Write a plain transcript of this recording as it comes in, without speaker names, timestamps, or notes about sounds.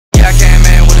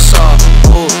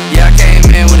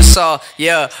saw.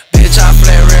 Yeah, bitch, I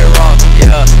flare red raw.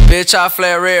 Yeah, bitch, I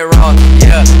flare red raw.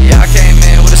 Yeah, I came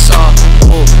in with a saw.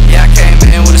 Ooh, yeah, I came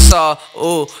in with a saw.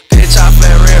 Ooh, bitch, I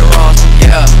flare red raw.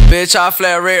 Yeah, bitch, I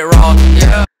flare red raw.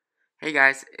 Yeah. Hey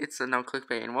guys, it's No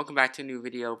Clickbait and welcome back to a new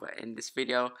video. But in this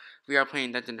video, we are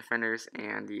playing Dungeon Defenders,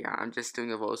 and yeah, I'm just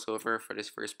doing a voiceover for this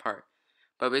first part.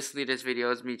 But basically, this video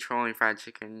is me trolling Fried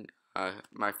Chicken,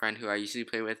 my friend who I usually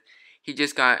play with. He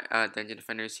just got Dungeon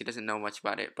Defenders. He doesn't know much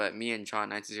about it, but me and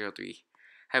John1903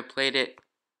 have played it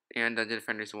and Dungeon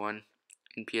Defenders 1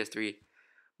 in PS3.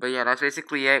 But yeah, that's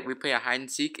basically it. We play a hide and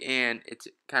seek, and it's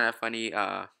kind of funny.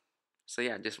 So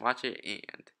yeah, just watch it.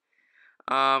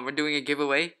 And we're doing a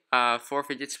giveaway. 4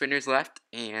 fidget spinners left,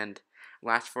 and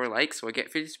last 4 likes will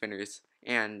get fidget spinners.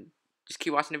 And just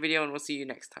keep watching the video, and we'll see you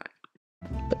next time.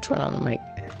 But turn on the mic.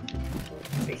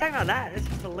 What are you talking about that? It's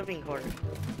just a living quarter.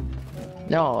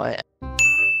 No,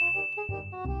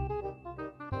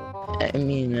 I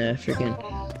mean, freaking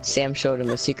Sam showed him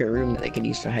a secret room that they could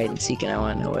use for hide and seek, and I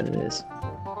want to know what it is.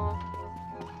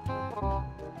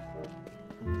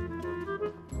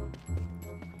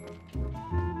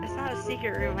 It's not a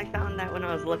secret room. I found that when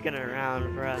I was looking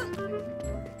around for us.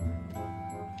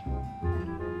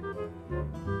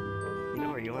 You know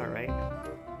where you are, right?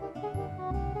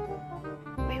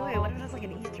 Wait, what if that's like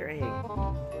an Easter egg?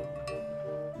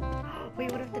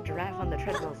 Wait, what if the giraffe on the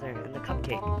treadmill's there and the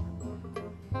cupcake?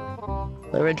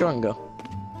 Where'd Jordan go?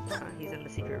 He's in the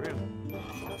secret room.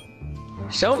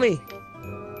 Show me!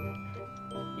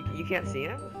 You can't see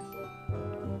him?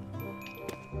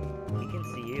 He can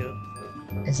see you.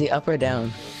 Is he up or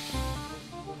down?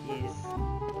 He's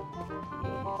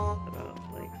about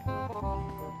like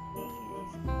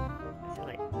he's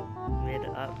like mid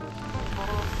up.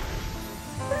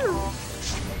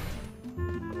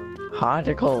 Hot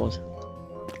or cold?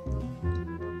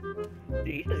 Dude,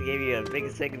 he just gave you a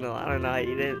big signal. I don't know how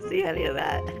you didn't see any of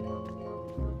that.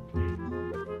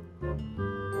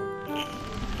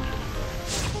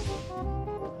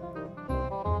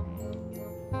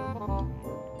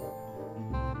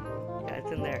 Yeah,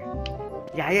 it's in there.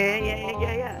 Yeah.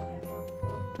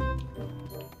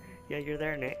 Yeah, you're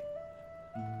there, Nick.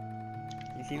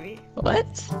 You see me? What?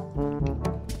 You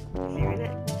see me,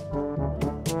 Nick?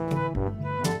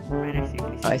 Right next to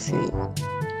you. I see. You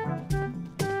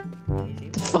see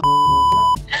me?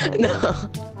 No!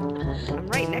 I'm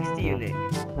right next to you, Nick.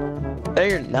 No,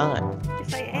 you're not.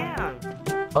 Yes, I am.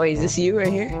 Oh, is this you right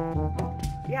here?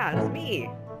 Yeah, that's me.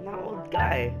 I'm that old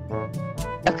guy.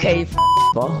 Okay, you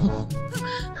ball.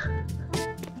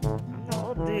 I'm the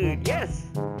old dude. Yes.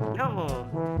 No.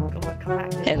 Come back.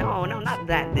 And- No, not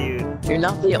that dude. You're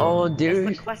not the old That's dude.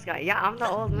 the quest guy. Yeah, I'm the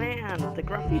old man, the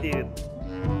grumpy dude.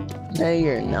 No,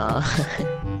 you're not.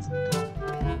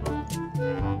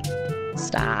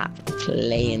 Stop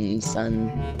playing,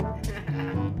 son.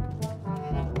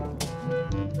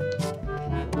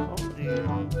 Old dude.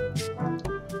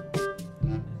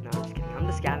 No, I'm just kidding. I'm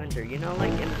the scavenger. You know,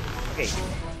 like in. Okay.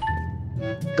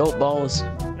 Goat balls.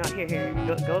 No, here.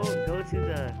 Go to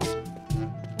the.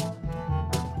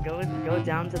 Go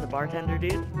down to the bartender,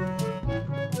 dude.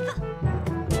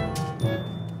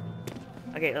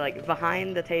 Okay, like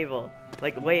behind the table,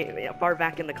 like way far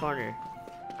back in the corner.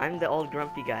 I'm the old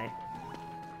grumpy guy.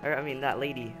 Or I mean that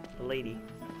lady, the lady.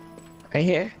 Right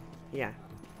here? Yeah.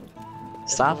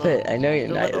 Stop it. I know you're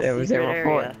The not. little There was there secret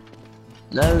before. area.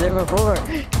 No, there before.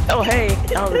 Oh, hey.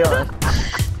 How's it going?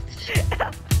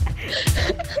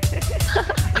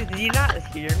 Dude, did you not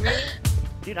hear me?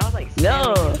 Dude, I was like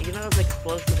No. spamming, you know those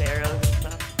explosive arrows and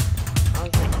stuff? I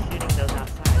was like shooting those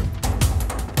outside.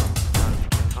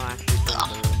 I'll actually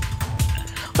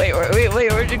Wait,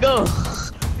 where'd you go?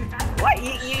 What?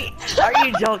 Are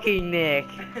you joking, Nick?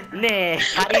 Nick,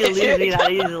 how do you lose me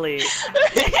that easily?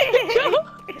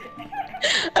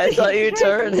 I thought you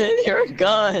turned and you were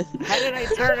gone. How did I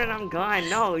turn and I'm gone?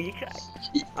 No, you can.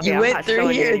 Okay, You I'm went not through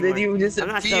showing here, you then you anymore. disappeared.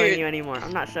 I'm not showing you anymore.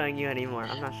 I'm not showing you anymore.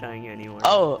 I'm not showing you anymore.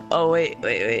 Oh, wait.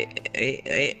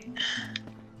 Shit.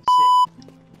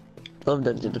 Love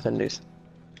Dungeon Defenders.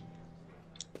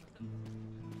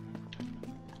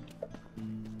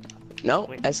 No,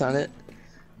 Wait. that's not it.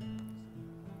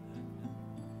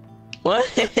 What?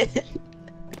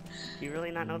 You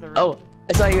really not know the room? Oh,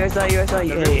 I saw you. The room's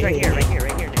right here, Nick.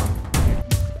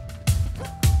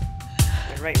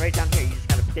 Right down here. You just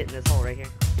gotta fit in this hole right here.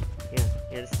 Yeah,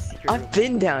 this is the secret room. I've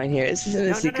been down here. This isn't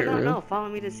a secret room. No. Follow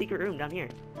me to the secret room down here.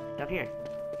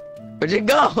 Where'd you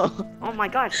go? Oh my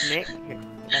gosh, Nick. Here,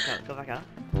 go back out.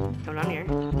 Come down here.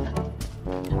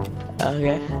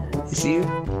 Okay. See you?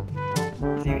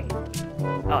 See me?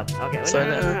 Oh, okay. Wait, Slow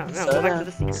no. Go back to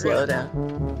the secret Slow room. down.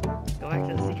 Go back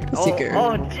to the secret. Secret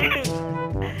Oh, room. dude.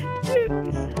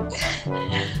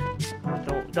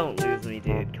 Don't lose me,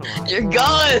 dude. Come on. You're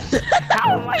gone!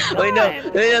 How am I gone? Wait, no.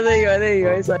 There you are. There you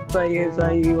are. I saw you.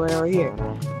 You went over here.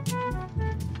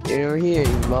 You're over here,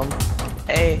 you bum.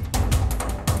 Hey.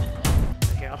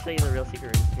 Okay, I'll show you the real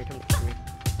secret room. Here, come to me.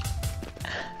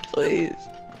 Please.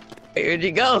 Where'd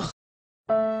you go?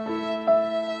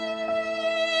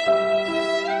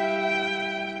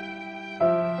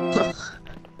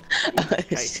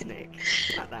 Christ, Snake.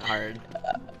 Not that hard.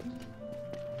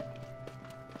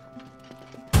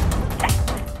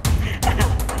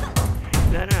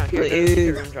 No. Here, go to the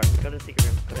secret room, Jordan. Go to the secret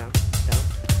room. Go down.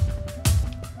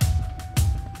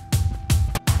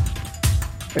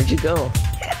 Where'd you go?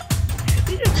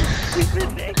 You just stupid,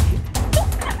 Nick.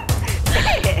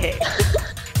 Hey.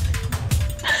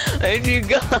 Where'd you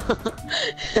go?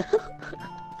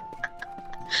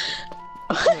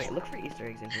 Oh, wait, look for Easter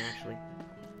eggs in here, actually.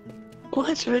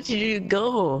 Where'd you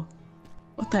go?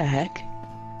 What the heck?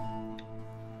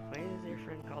 Why is your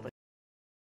friend called a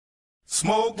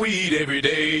Smoke weed every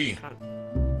day.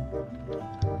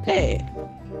 Hey.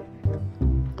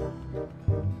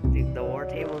 Dude, the war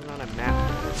table is on a map.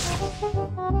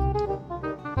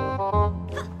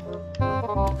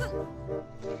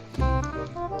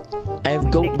 I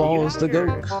have goat balls to go.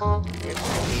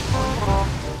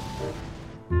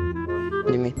 What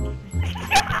do you mean?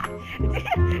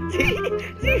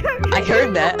 I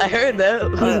heard that.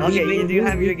 Okay, you do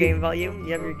have your game volume?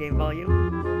 You have your game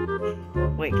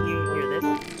volume? Wait, can you hear this?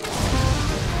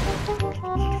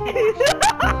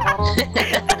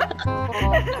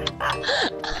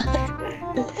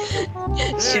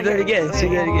 Shoot that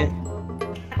again.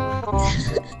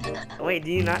 Wait,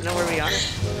 do you not know where we are?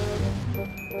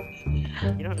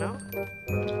 You don't know?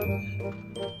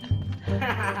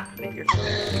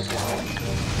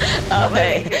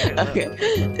 Okay.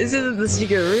 This isn't the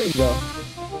secret room, though.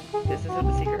 This isn't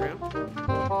the secret room?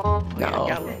 No.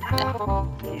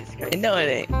 Jesus Christ. No, it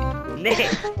ain't.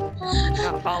 Nick!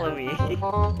 Don't follow me.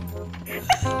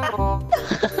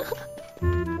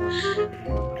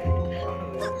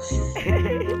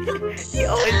 You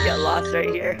always get lost right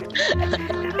here.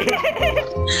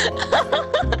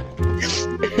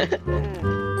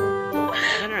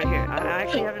 No, here. I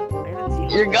actually haven't seen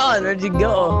You're gone. Where'd you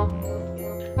go?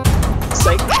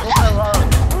 Psych.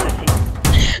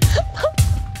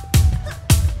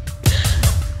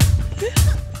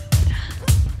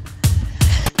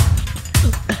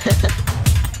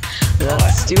 I'm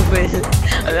not stupid.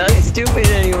 I'm not stupid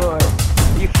anymore.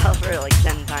 You fell for it like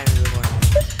 10 times before.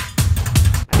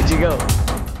 Where'd you go?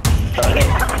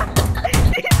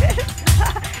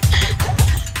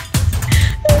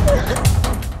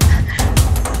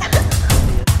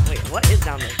 Wait, what is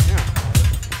down there? No.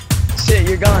 Shit,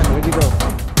 you're gone. Where'd you go?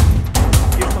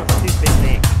 You're so stupid,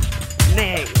 Nick.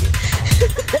 Nick.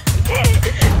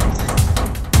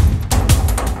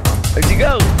 Where'd you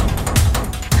go?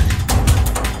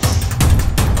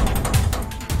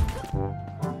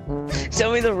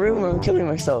 Show me the room where I'm killing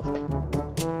myself.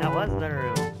 That was the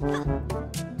room.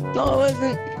 No, it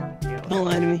wasn't. Yeah, Don't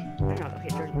lie to me. no, okay,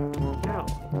 Jordan. No.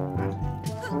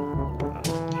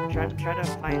 Try to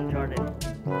find Jordan.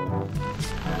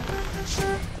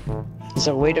 There's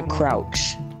a way to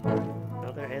crouch.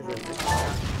 No, there isn't.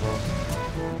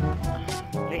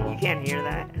 Nick, you can't hear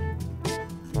that.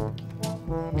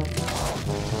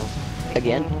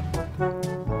 Again?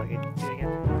 Okay, do it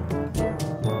again.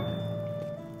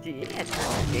 Dude, you can't turn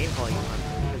your game volume on.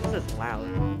 Because this is loud.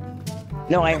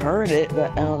 No, I heard it,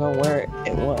 but I don't know where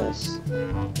it was. Do you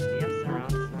have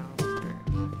surround sound?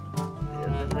 Or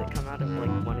does it come out of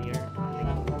like one ear?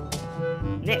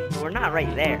 Nick, we're not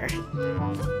right there.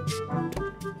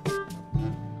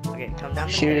 Okay, come down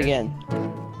the Shoot it stairs. again.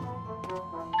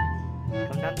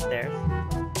 Come down the stairs.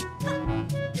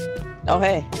 Oh,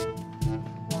 hey.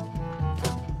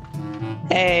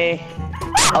 Hey.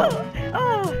 Oh,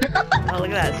 look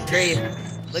at that strafe.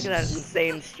 Look at that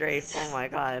insane strafe. Oh my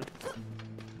god.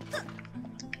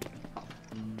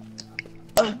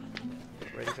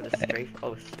 Ready for the strafe?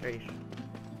 Oh, strafe.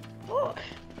 Oh.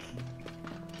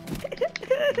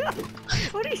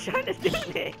 What are you trying to do,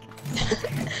 Nick?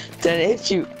 Did it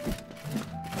hit you?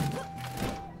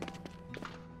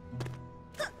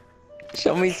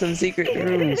 Show me some secret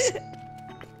rooms.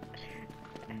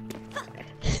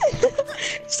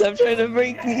 Stop trying to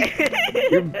break me.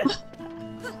 You're Come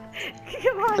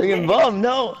on, freaking Nick. bum.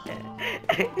 No.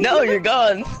 No, you're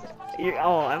gone.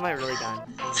 Oh, am I really gone?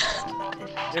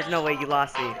 There's no way you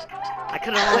lost me. I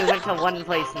could have only went to one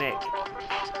place, Nick.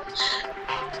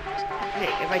 Nick,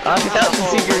 if I Without the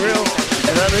secret room.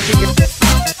 Without the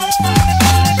secret